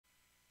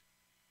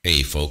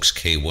Hey folks,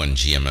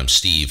 K1GMM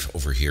Steve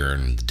over here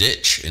in the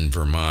ditch in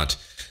Vermont.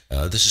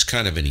 This is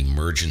kind of an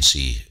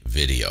emergency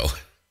video.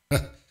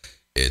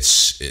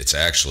 It's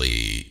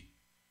actually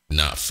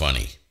not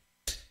funny.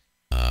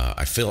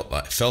 I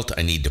felt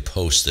I need to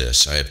post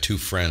this. I have two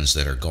friends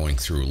that are going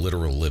through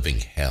literal living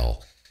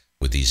hell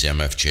with these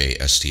MFJ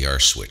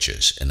SDR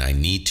switches, and I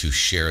need to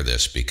share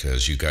this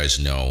because you guys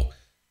know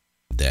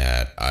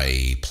that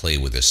I play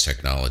with this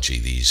technology,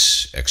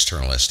 these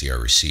external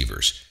SDR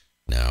receivers.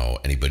 Now,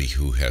 anybody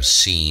who has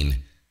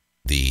seen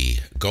the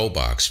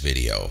GoBox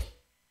video,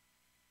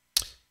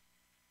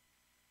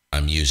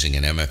 I'm using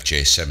an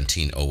MFJ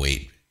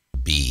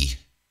 1708B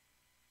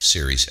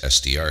series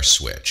SDR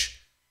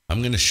switch.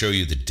 I'm going to show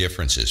you the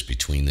differences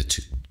between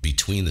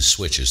the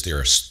switches. There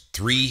are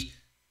three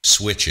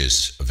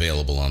switches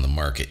available on the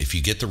market. If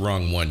you get the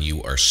wrong one,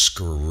 you are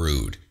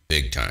screwed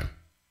big time.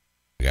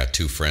 I got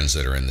two friends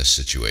that are in this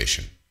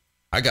situation.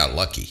 I got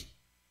lucky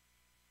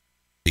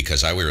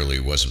because I really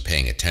wasn't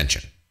paying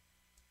attention.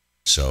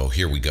 So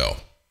here we go.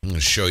 I'm going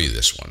to show you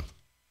this one.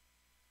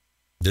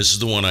 This is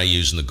the one I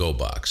use in the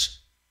GoBox.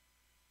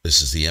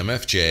 This is the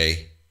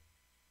MFJ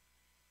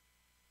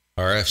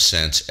RF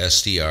Sense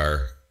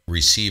SDR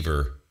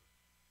receiver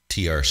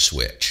TR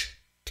switch.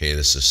 Okay,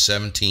 this is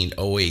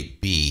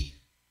 1708B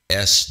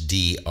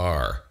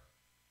SDR.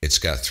 It's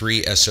got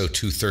three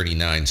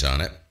SO239s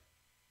on it.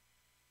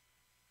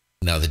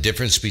 Now, the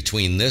difference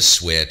between this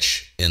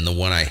switch and the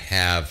one I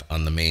have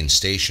on the main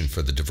station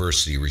for the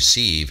diversity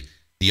receive,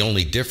 the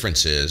only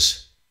difference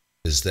is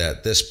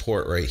that this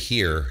port right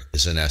here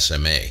is an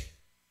SMA.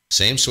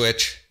 Same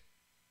switch,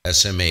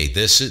 SMA.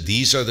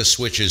 These are the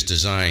switches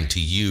designed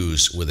to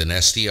use with an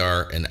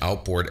SDR, an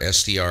outboard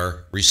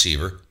SDR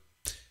receiver,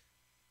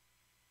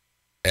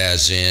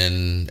 as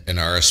in an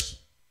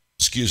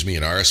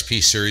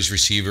RSP series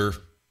receiver,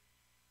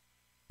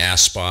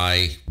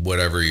 ASPI,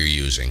 whatever you're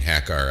using,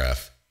 Hack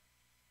RF.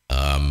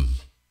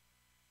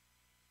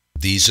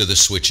 These are the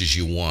switches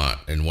you want,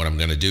 and what I'm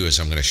going to do is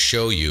I'm going to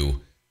show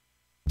you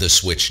the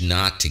switch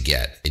not to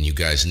get, and you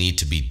guys need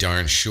to be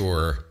darn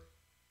sure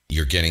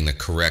you're getting the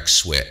correct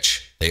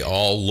switch. They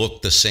all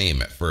look the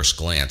same at first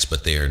glance,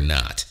 but they are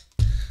not.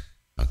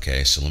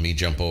 Okay, so let me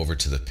jump over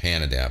to the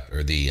pan adapter,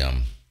 or the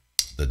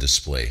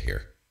display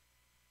here.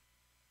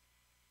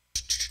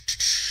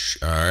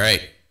 All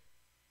right.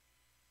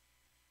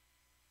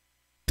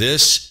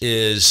 This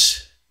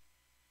is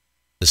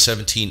the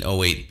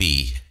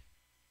 1708B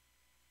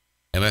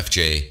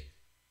MFJ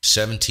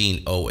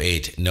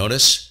 1708.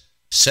 Notice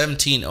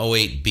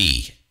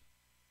 1708B.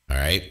 All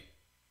right.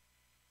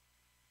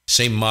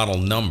 Same model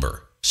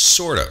number,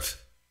 sort of.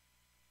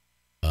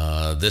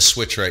 This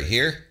switch right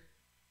here,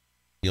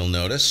 you'll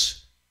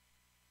notice.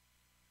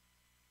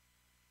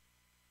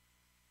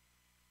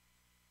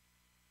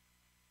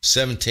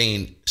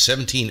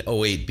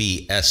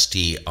 '1708B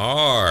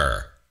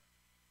SDR.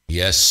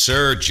 Yes,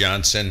 sir,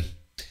 Johnson.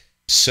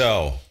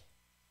 So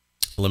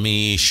let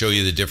me show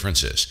you the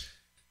differences.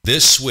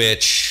 This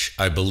switch,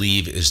 I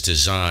believe, is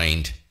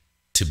designed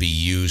to be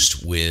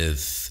used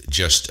with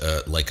just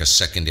like a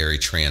secondary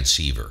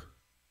transceiver,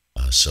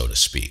 so to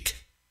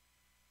speak.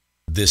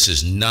 This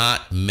is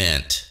not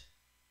meant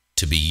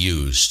to be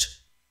used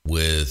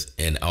with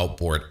an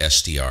outboard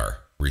SDR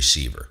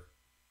receiver.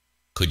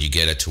 Could you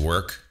get it to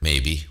work?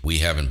 Maybe. We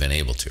haven't been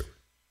able to.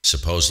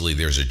 Supposedly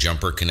there's a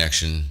jumper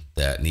connection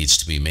that needs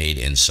to be made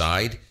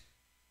inside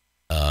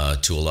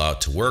to allow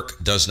it to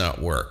work. Does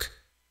not work.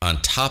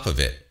 On top of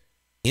it,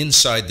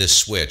 inside this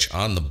switch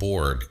on the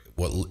board,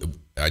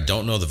 I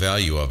don't know the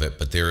value of it,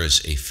 but there is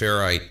a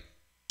ferrite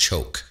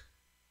choke,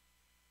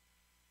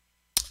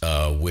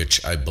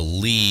 which I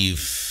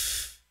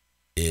believe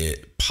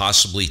it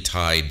possibly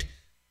tied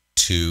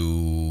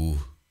to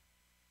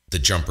the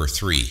jumper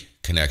 3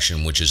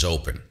 connection, which is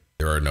open.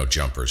 There are no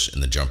jumpers in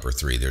the jumper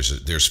 3.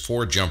 There's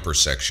 4 jumper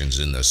sections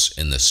in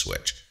this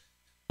switch.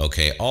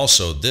 Okay.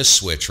 Also, this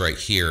switch right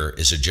here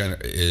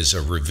is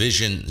a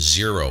revision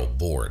 0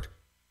 board.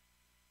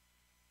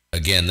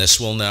 Again, this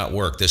will not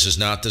work. This is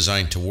not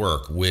designed to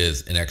work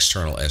with an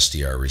external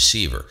SDR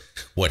receiver.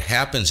 What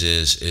happens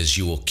is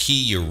you will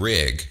key your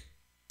rig.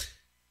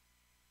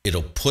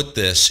 It'll put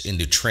this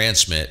into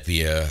transmit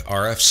via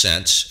RF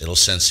sense. It'll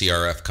sense the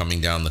RF coming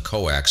down the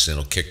coax, and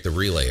it'll kick the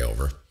relay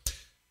over.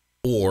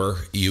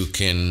 Or you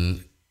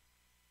can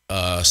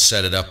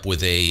set it up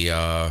with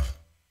a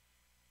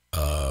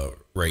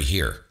right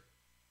here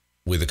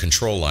with a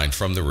control line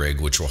from the rig,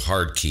 which will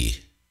hard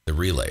key the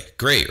relay.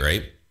 Great,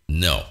 right?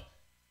 No.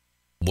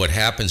 What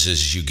happens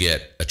is you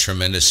get a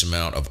tremendous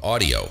amount of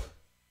audio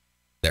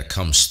that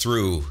comes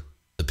through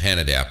the pan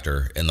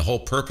adapter, and the whole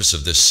purpose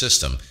of this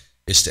system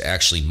is to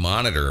actually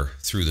monitor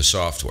through the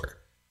software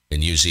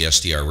and use the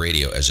SDR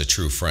radio as a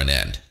true front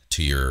end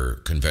to your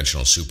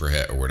conventional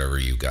superhet or whatever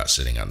you got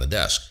sitting on the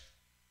desk.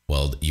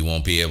 Well, you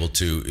won't be able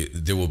to.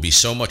 There will be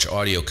so much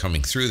audio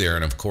coming through there,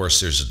 and of course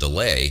there's a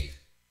delay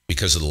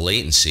because of the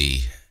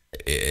latency.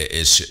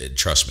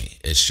 Trust me,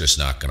 it's just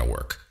not going to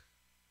work.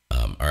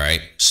 All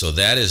right, so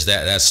that's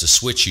the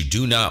switch you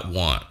do not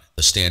want,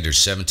 the standard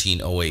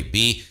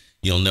 1708B.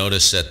 you'll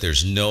notice that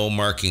there's no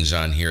markings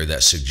on here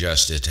that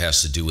suggest it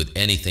has to do with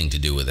anything to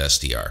do with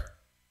SDR.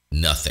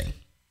 Nothing.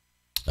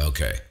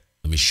 Okay,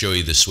 let me show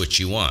you the switch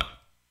you want.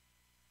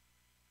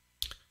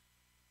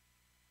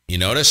 You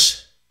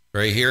notice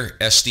right here,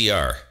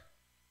 SDR,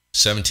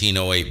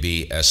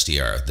 1708B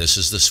SDR. This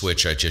is the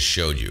switch I just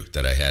showed you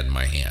that I had in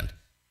my hand.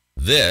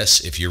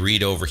 This, if you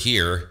read over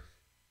here,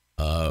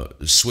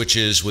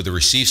 switches with a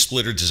receive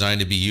splitter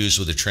designed to be used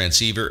with a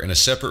transceiver and a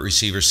separate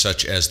receiver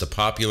such as the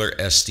popular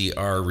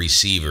SDR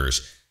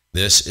receivers.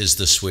 This is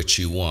the switch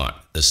you want.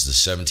 This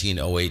is the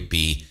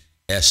 1708B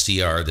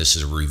SDR. This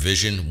is a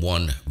revision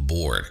 1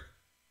 board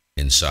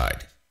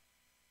inside.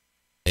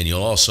 And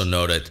you'll also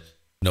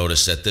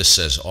notice that this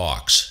says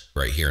aux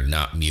right here,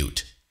 not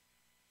mute.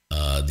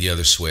 The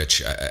other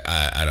switch,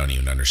 I don't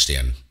even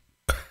understand.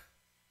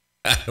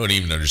 I don't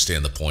even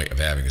understand the point of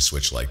having a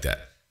switch like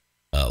that.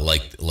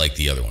 Like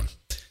the other one.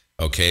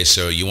 Okay,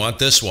 so you want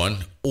this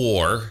one,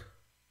 or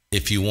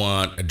if you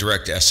want a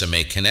direct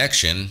SMA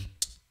connection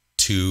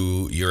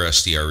to your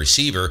SDR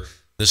receiver,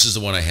 this is the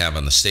one I have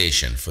on the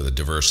station for the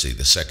diversity,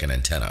 the second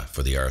antenna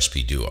for the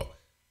RSP Duo.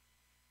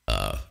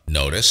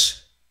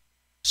 Notice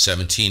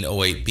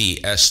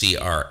 1708B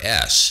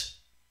SDRS.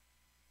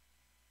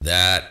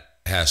 That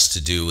has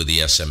to do with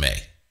the SMA.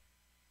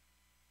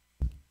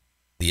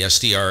 The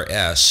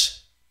SDRS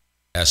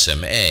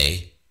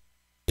SMA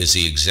is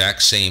the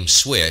exact same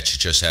switch, it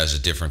just has a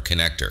different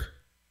connector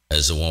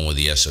as the one with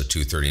the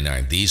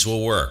SO239. These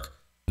will work.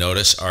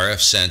 Notice RF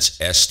Sense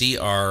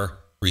SDR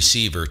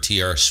receiver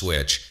TR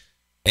switch.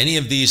 Any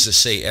of these that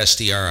say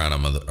SDR on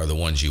them are the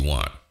ones you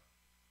want.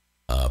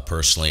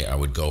 Personally, I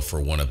would go for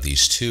one of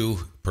these two.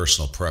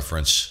 Personal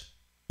preference,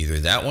 either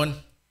that one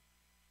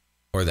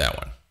or that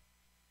one.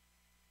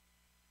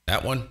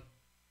 That one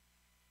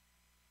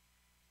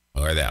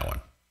or that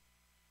one.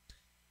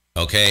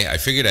 Okay, I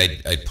figured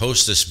I'd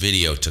post this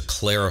video to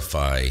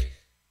clarify.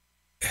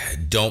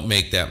 Don't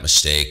make that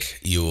mistake.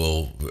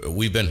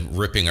 We've been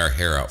ripping our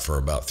hair out for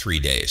about 3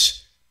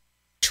 days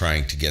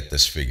trying to get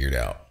this figured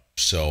out.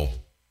 So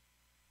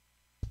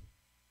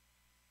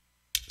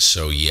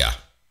yeah.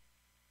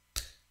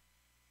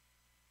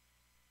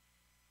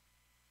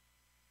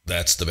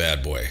 That's the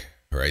bad boy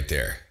right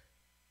there.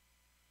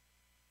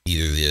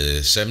 Either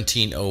the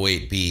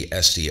 1708B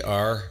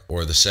SDR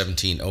or the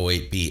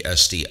 1708B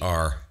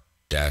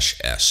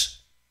SDR-S.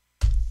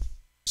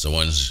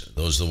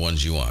 Those are the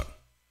ones you want.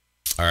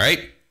 All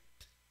right.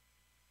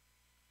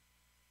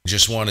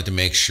 Just wanted to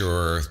make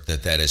sure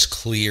that is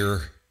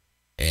clear,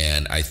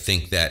 and I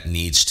think that there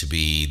needs to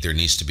be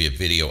a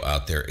video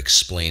out there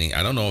explaining.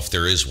 I don't know if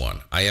there is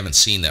one. I haven't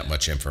seen that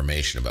much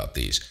information about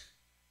these.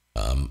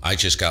 I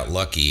just got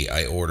lucky.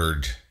 I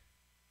ordered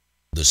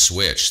the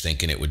switch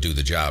thinking it would do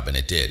the job, and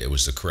it did. It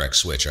was the correct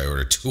switch. I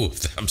ordered 2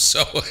 of them,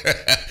 so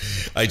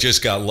I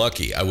just got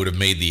lucky. I would have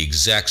made the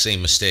exact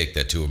same mistake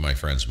that 2 of my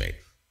friends made.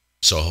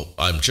 So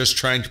I'm just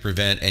trying to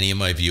prevent any of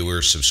my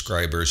viewers,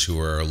 subscribers who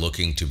are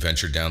looking to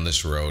venture down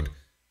this road.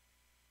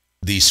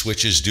 These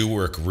switches do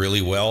work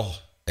really well,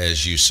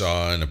 as you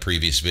saw in a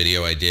previous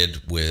video I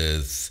did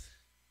with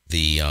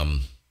the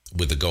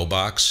Go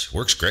box.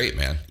 Works great,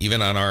 man.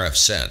 Even on RF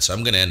Sense.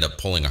 I'm going to end up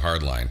pulling a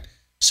hardline,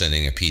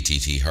 sending a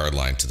PTT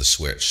hardline to the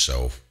switch.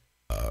 So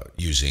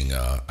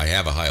I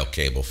have a Heil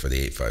cable for the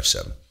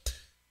 857.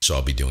 So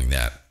I'll be doing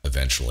that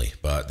eventually.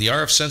 But the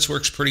RF Sense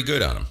works pretty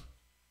good on them.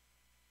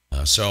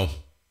 So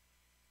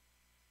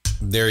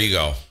there you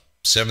go.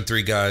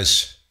 7.3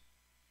 guys.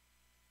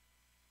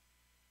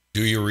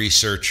 Do your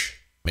research.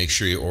 Make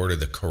sure you order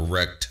the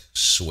correct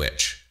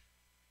switch.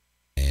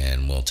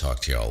 And we'll talk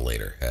to y'all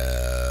later.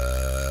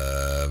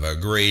 Have a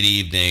great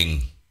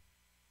evening.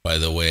 By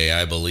the way,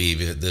 I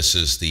believe this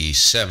is the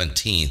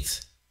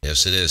 17th.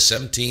 Yes, it is.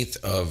 17th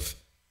of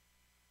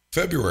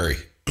February.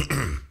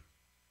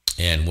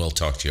 And we'll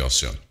talk to y'all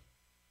soon.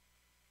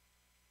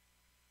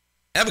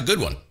 Have a good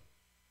one.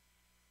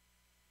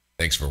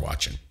 Thanks for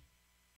watching.